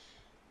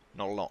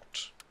 Not a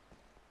lot.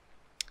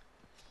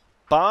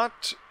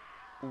 But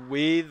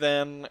we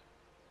then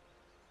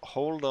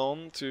hold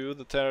on to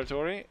the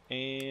territory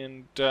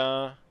and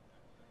hold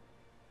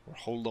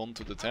on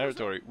to the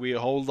territory. We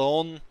hold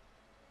on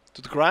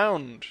to the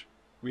ground.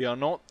 We are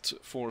not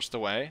forced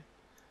away.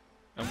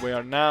 And we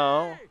are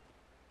now...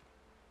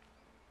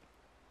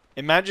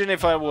 Imagine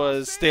if I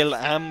was still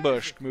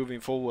ambushed moving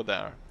forward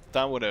there.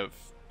 That would have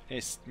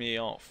pissed me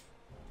off.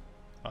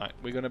 Alright,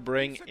 we're gonna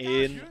bring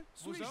in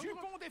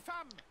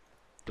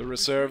the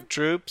reserve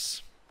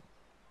troops.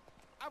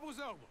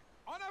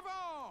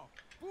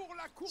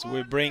 So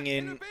we bring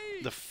in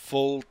the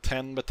full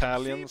 10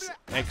 battalions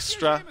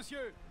extra.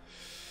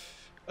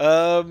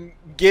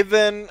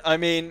 Given, I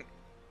mean,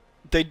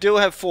 they do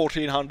have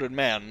 1,400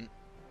 men,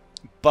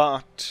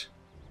 but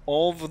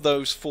of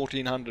those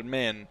 1,400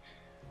 men,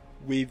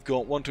 we've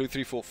got 1, 2,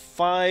 3, 4,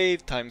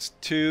 5 times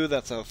 2.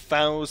 That's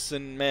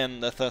 1,000 men.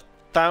 That's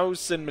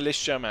 1,000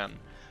 militiamen.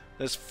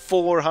 There's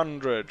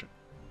 400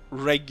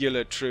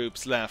 regular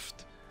troops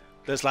left.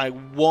 There's like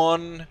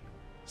 1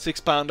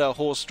 6-pounder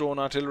horse-drawn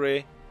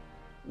artillery,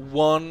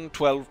 1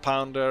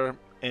 12-pounder,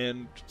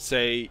 and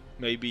say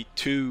maybe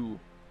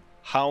 2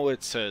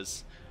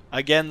 howitzers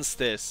against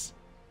this.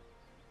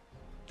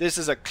 This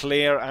is a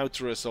clear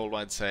auto-resolve,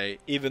 I'd say,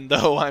 even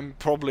though I'm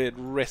probably at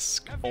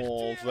risk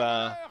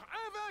of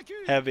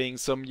having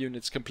some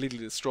units completely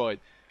destroyed.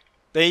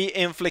 They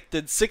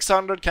inflicted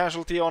 600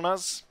 casualty on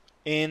us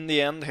in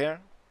the end here.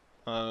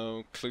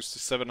 Close to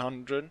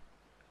 700.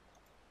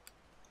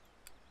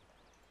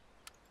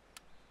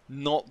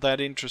 Not that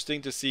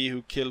interesting to see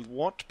who killed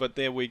what, but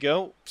there we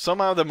go.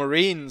 Somehow the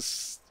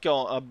Marines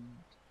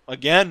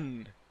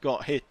again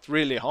got hit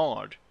really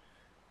hard.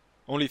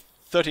 Only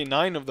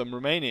 39 of them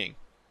remaining.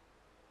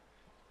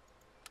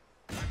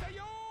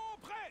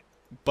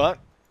 But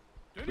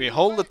we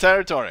hold the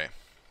territory.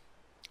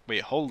 We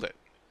hold it.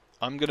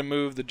 I'm gonna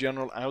move the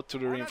general out to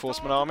the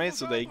reinforcement army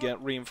so they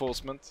get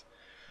reinforcement.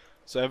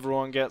 So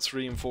everyone gets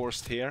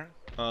reinforced here.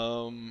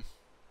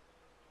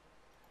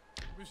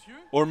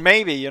 Or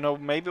maybe, you know,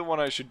 maybe what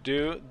I should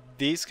do,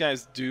 these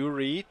guys do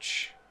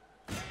reach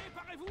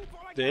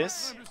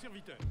this.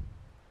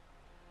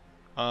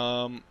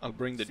 I'll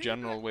bring the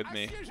general with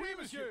me.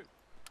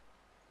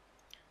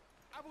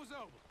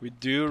 We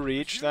do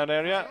reach that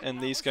area, and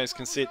these guys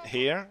can sit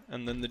here,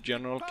 and then the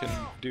general can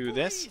do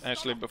this.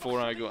 Actually, before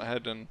I go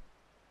ahead and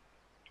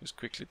just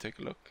quickly take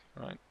a look.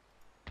 Right.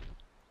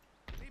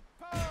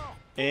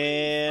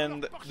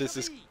 And this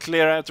is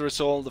clear out to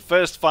resolve the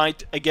first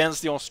fight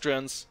against the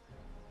Austrians.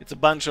 It's a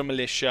bunch of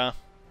militia.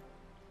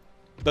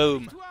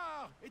 Boom.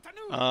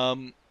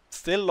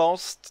 Still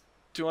lost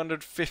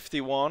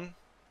 251,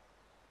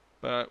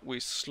 but we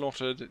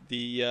slaughtered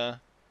the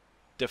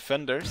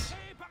defenders.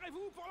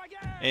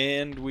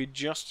 And we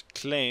just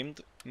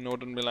claimed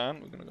northern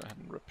Milan. We're gonna go ahead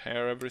and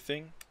repair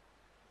everything.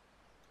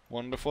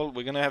 Wonderful.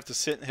 We're gonna have to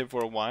sit here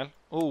for a while.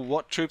 Oh,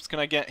 what troops can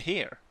I get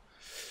here?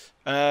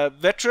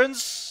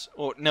 Veterans,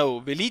 or no,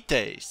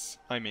 Velites.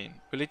 I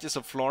mean, Velites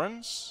of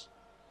Florence,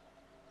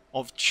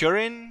 of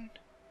Turin,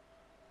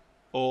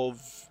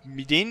 of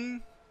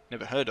Midin.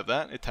 Never heard of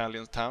that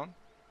Italian town.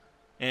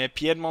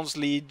 Piedmont's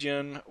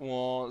legion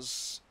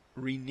was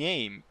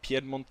renamed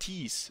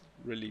Piedmontese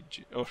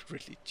religion. Oh,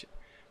 religion.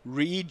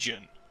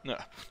 Region. No.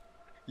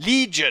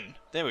 Legion!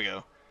 There we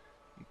go.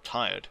 I'm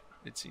tired,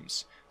 it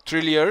seems.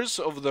 Trilliers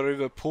of the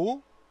River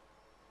Poo.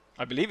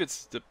 I believe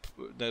it's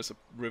there's a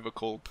river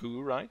called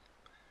Poo, right?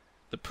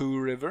 The Poo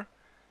River.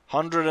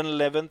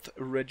 111th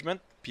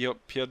Regiment,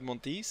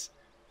 Piedmontese.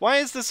 Why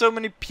is there so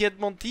many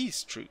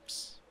Piedmontese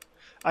troops?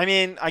 I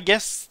mean, I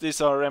guess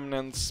these are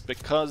remnants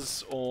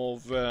because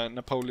of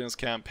Napoleon's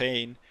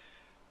campaign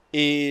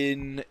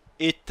in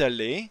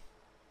Italy.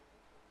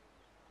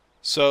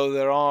 So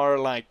there are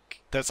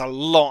like there's a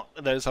lot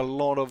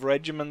of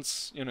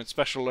regiments, you know,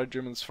 special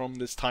regiments from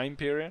this time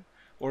period,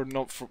 or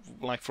not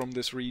from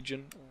this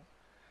region,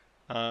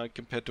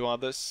 compared to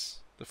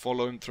others that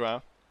follow him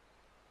throughout.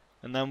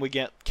 And then we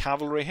get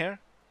cavalry here,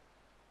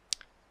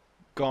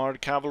 guard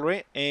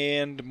cavalry,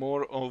 and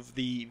more of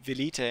the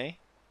Velite,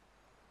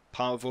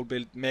 powerful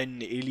built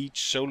men, elite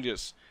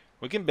soldiers.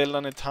 We can build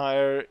an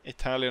entire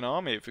Italian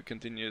army if it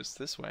continues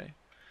this way.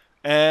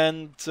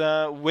 And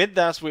with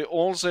that, we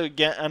also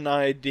get an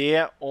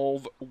idea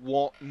of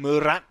what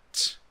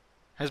Murat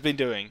has been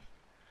doing.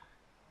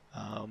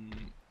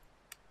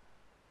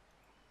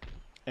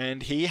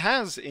 And he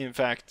has, in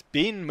fact,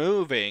 been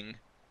moving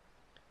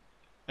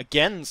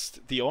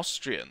against the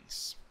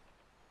Austrians.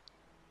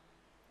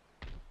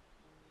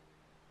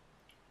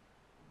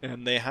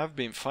 And they have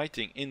been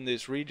fighting in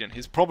this region.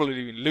 He's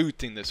probably been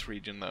looting this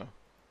region, though.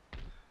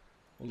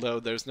 Although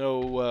there's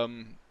no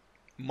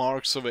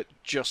marks of it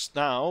just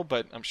now,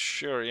 but I'm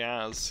sure he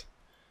has.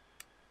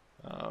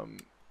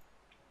 Let's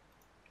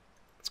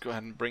go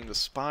ahead and bring the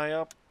spy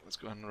up. Let's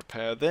go ahead and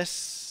repair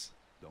this.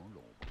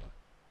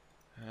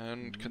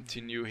 And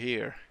continue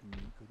here.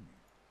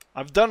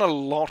 I've done a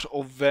lot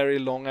of very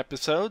long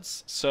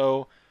episodes,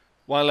 so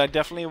while I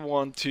definitely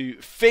want to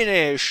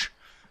finish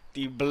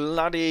the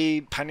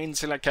bloody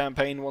Peninsula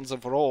campaign once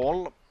and for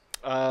all,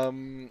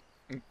 and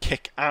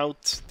kick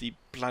out the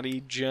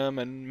bloody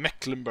German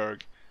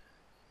Mecklenburg.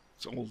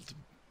 It's old,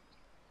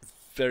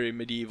 very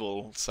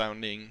medieval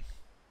sounding,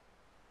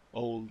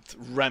 old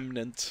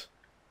remnant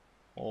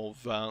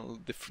of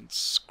different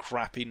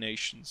scrappy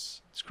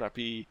nations,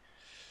 scrappy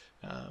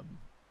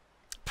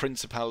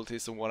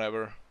principalities and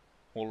whatever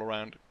all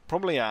around.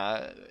 Probably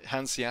a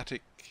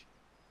Hanseatic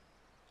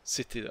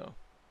city though,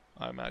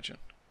 I imagine.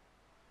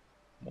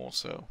 More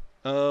so.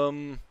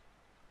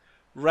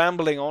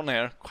 Rambling on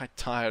here, quite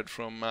tired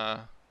from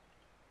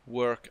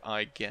work,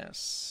 I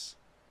guess.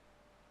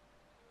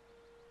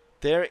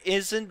 There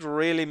isn't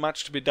really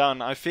much to be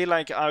done. I feel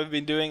like I've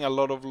been doing a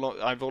lot of...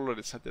 I've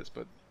already said this,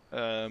 but...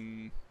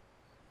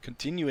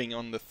 continuing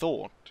on the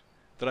thought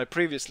that I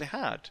previously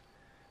had,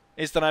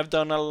 is that I've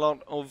done a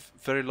lot of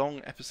very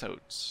long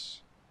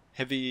episodes.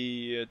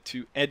 Heavy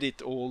to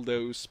edit all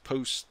those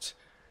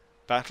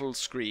post-battle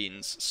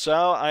screens.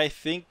 So I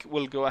think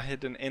we'll go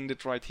ahead and end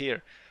it right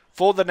here.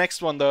 For the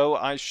next one, though,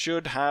 I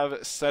should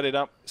have set it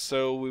up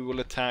so we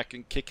will attack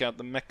and kick out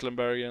the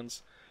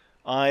Mecklenburgians.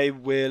 I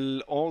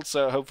will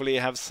also hopefully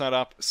have set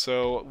up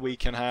so we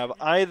can have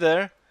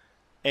either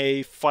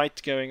a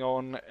fight going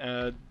on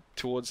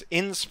towards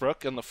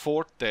Innsbruck and the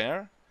fort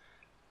there,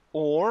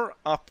 or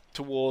up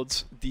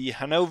towards the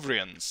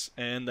Hanoverians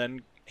and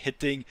then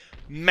hitting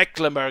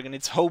Mecklenburg and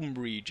its home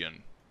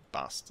region.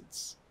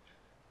 Bastards.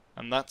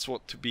 And that's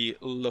what to be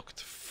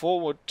looked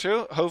forward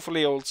to.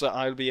 Hopefully also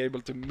I'll be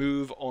able to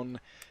move on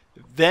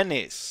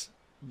Venice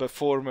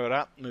before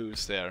Murat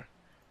moves there.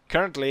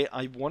 Currently,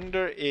 I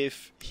wonder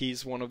if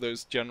he's one of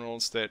those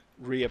generals that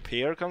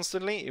reappear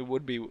constantly. It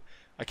would be...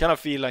 I kind of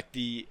feel like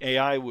the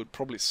AI would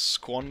probably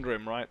squander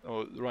him right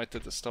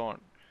at the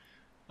start.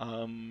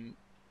 And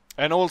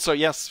also,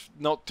 yes,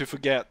 not to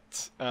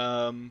forget,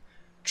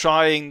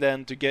 trying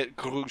then to get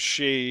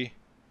Grouchy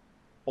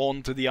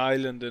onto the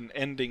island and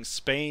ending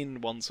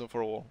Spain once and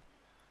for all.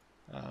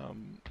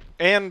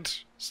 And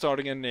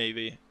starting a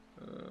navy.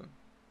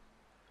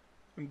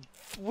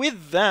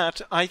 With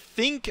that, I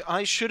think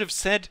I should have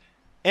said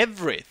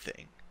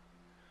everything.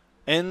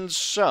 And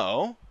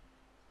so,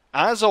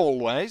 as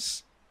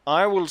always,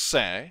 I will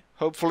say,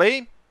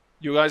 hopefully,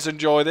 you guys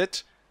enjoyed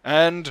it,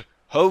 and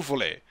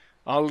hopefully,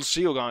 I'll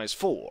see you guys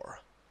for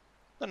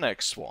the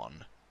next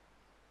one.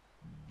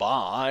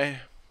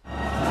 Bye.